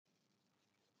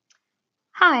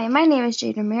Hi, my name is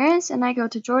Jade Ramirez, and I go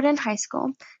to Jordan High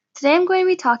School. Today I'm going to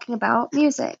be talking about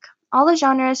music, all the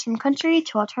genres from country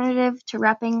to alternative to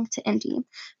rapping to indie.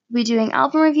 We'll be doing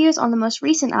album reviews on the most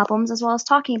recent albums, as well as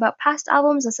talking about past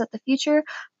albums that set the future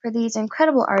for these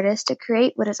incredible artists to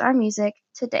create what is our music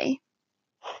today.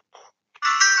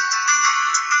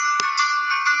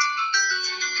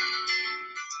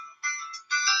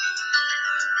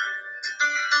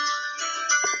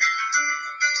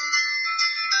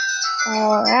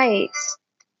 All right.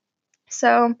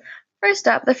 So, first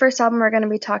up, the first album we're going to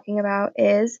be talking about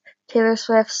is Taylor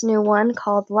Swift's new one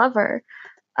called Lover.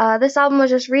 This album was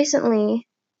just recently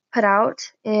put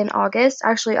out in August,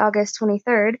 actually August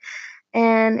 23rd,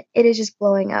 and it is just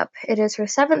blowing up. It is her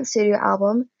seventh studio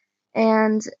album,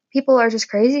 and people are just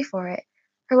crazy for it.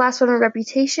 Her last one,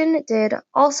 Reputation, did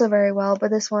also very well,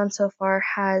 but this one so far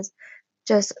has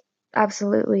just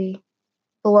absolutely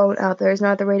blown up. There's no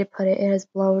other way to put it. It has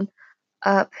blown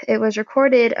up. It was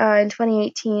recorded in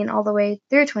 2018 all the way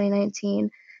through 2019,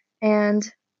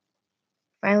 and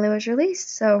finally was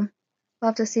released. So we'll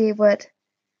have to see what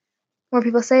more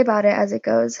people say about it as it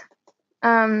goes.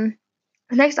 The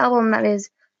next album that is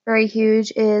very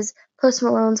huge is Post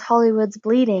Malone's Hollywood's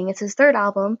Bleeding. It's his third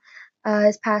album.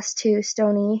 His past two,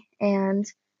 Stoney and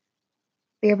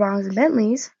Beer Bongs and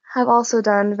Bentleys, have also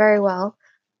done very well.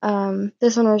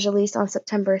 This one was released on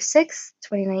September 6th,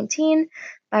 2019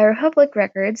 by Republic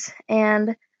Records,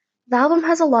 and the album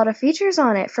has a lot of features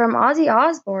on it, from Ozzy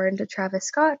Osbourne to Travis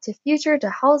Scott to Future to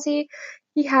Halsey.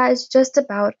 He has just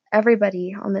about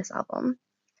everybody on this album.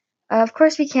 Of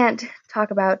course, we can't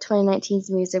talk about 2019's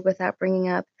music without bringing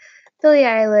up Billie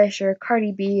Eilish or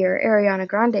Cardi B or Ariana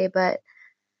Grande, but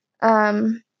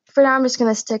for now I'm just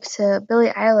going to stick to Billie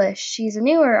Eilish. She's a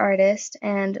newer artist,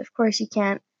 and of course you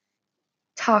can't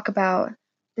talk about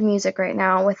the music right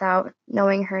now without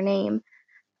knowing her name.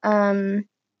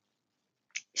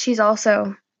 She's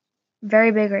also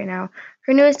very big right now.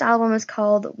 Her newest album is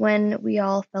called When We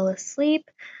All Fell Asleep,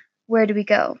 Where Do We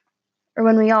Go? Or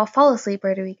When We All Fall Asleep,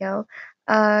 Where Do We Go?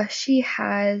 She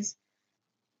has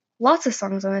lots of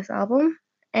songs on this album,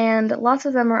 and lots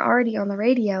of them are already on the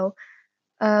radio.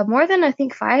 More than I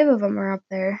think 5 of them are up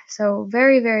there. So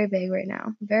very, very big right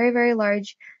now. Very, very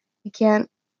large. You can't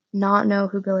not know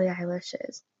who Billie Eilish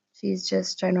is. She's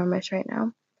just ginormous right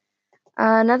now.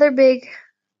 Another big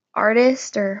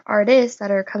artist or artists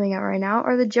that are coming out right now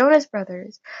are the Jonas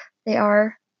Brothers. They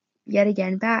are yet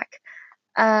again back.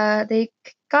 They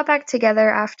got back together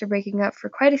after breaking up for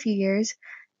quite a few years,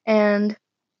 and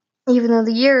even though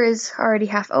the year is already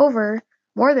half over,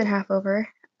 more than half over,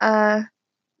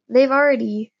 they've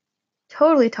already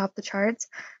totally topped the charts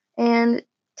and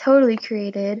totally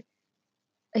created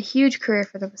a huge career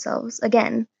for themselves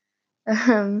again.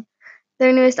 Um,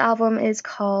 their newest album is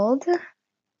called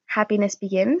Happiness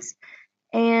Begins,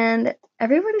 and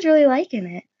everyone's really liking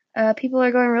it. People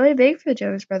are going really big for the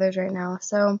Jonas Brothers right now,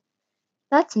 so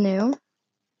that's new.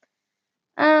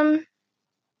 Um,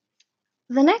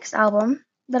 the next album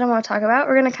that I want to talk about,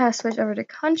 we're going to kind of switch over to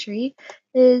country,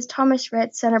 is Thomas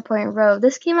Rhett's Centerpoint Road.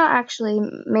 This came out actually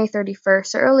May 31st,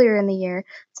 so earlier in the year.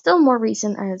 Still more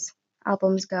recent as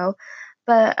albums go.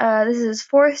 But this is his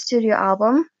fourth studio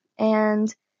album,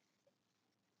 and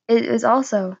it is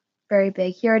also very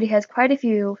big. He already has quite a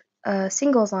few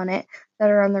singles on it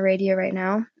that are on the radio right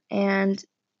now, and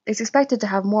is expected to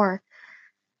have more.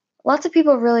 Lots of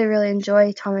people really, really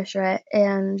enjoy Thomas Rhett,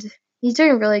 and he's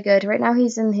doing really good. Right now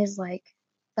he's in his the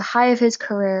high of his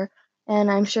career, and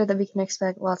I'm sure that we can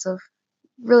expect lots of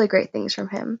really great things from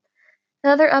him.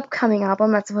 Another upcoming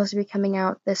album that's supposed to be coming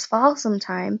out this fall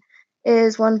sometime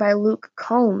is one by Luke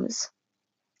Combs.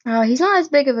 He's not as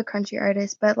big of a country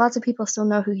artist, but lots of people still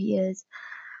know who he is.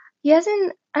 I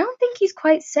don't think he's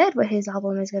quite said what his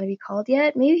album is going to be called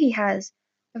yet. Maybe he has.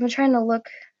 I've been trying to look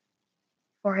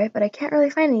for it, but I can't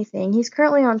really find anything. He's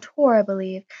currently on tour, I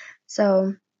believe.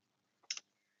 So,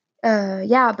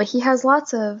 yeah, but he has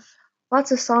lots of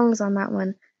songs on that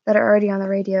one that are already on the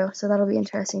radio, so that'll be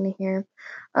interesting to hear.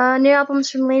 New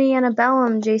albums from Lady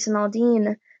Antebellum, Jason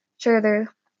Aldean. Sure,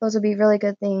 those will be really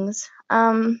good things.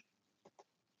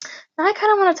 Now I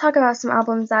kind of want to talk about some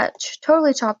albums that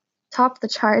totally top the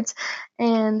charts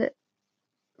and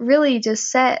really just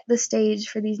set the stage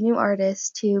for these new artists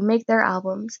to make their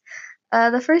albums.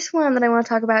 The first one that I want to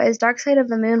talk about is Dark Side of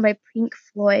the Moon by Pink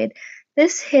Floyd.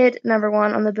 This hit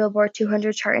 #1 on the Billboard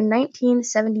 200 chart in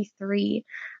 1973.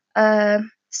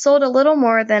 Sold a little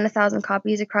more than 1,000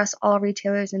 copies across all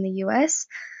retailers in the US.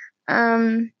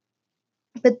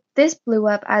 But this blew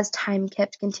up as time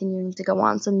kept continuing to go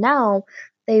on. So now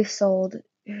they've sold,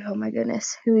 oh my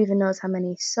goodness, who even knows how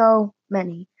many? So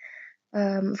many.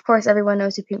 Of course, everyone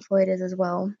knows who Pink Floyd is as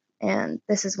well, and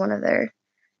this is one of their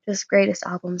just greatest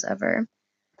albums ever.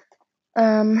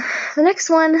 The next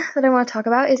one that I want to talk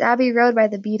about is Abbey Road by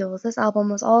the Beatles. This album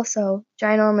was also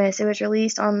ginormous. It was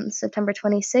released on September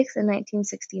 26th in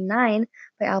 1969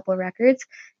 by Apple Records,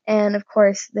 and of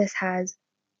course, this has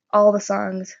all the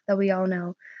songs that we all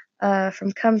know,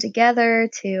 from Come Together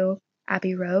to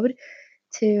Abbey Road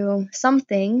to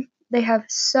Something. They have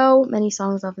so many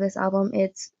songs off of this album.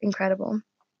 It's incredible.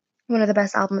 One of the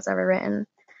best albums ever written.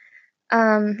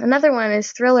 Another one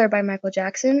is Thriller by Michael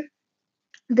Jackson.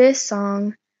 This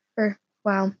song, or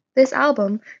wow, this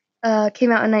album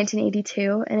came out in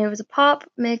 1982, and it was a pop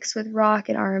mix with rock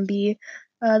and R&B.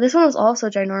 This one was also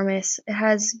ginormous. It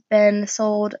has been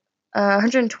sold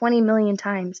 120 million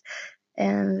times,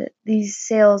 and these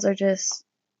sales are just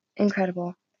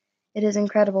incredible. It is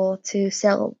incredible to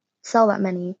sell that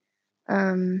many.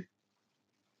 Um,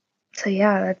 so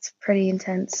yeah, that's pretty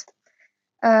intense.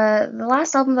 The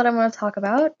last album that I want to talk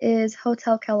about is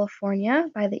Hotel California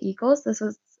by the Eagles. This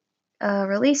was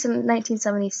released in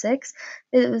 1976.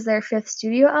 It was their fifth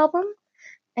studio album,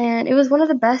 and it was one of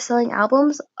the best-selling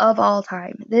albums of all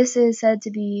time. This is said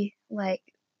to be like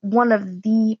one of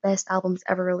the best albums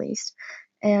ever released.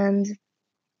 And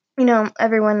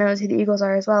everyone knows who the Eagles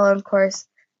are as well. And of course,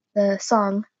 the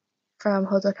song from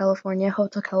Hotel California,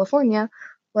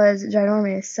 was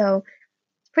ginormous. So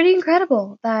it's pretty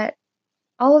incredible that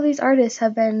all of these artists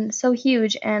have been so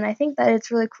huge, and I think that it's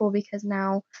really cool because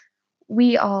now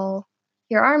we all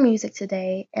hear our music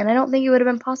today, and I don't think it would have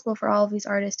been possible for all of these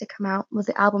artists to come out with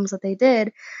the albums that they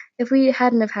did if we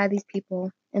hadn't have had these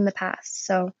people in the past.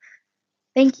 So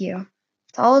thank you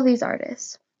to all of these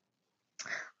artists.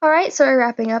 Alright, so we're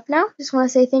wrapping up now. Just want to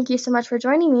say thank you so much for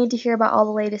joining me to hear about all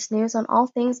the latest news on all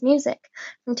things music.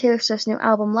 From Taylor Swift's new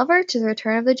album Lover to the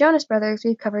return of the Jonas Brothers,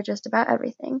 we've covered just about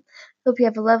everything. Hope you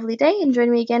have a lovely day and join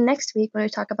me again next week when we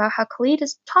talk about how Khalid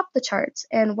has topped the charts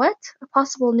and what? A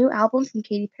possible new album from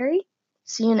Katy Perry?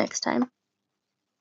 See you next time.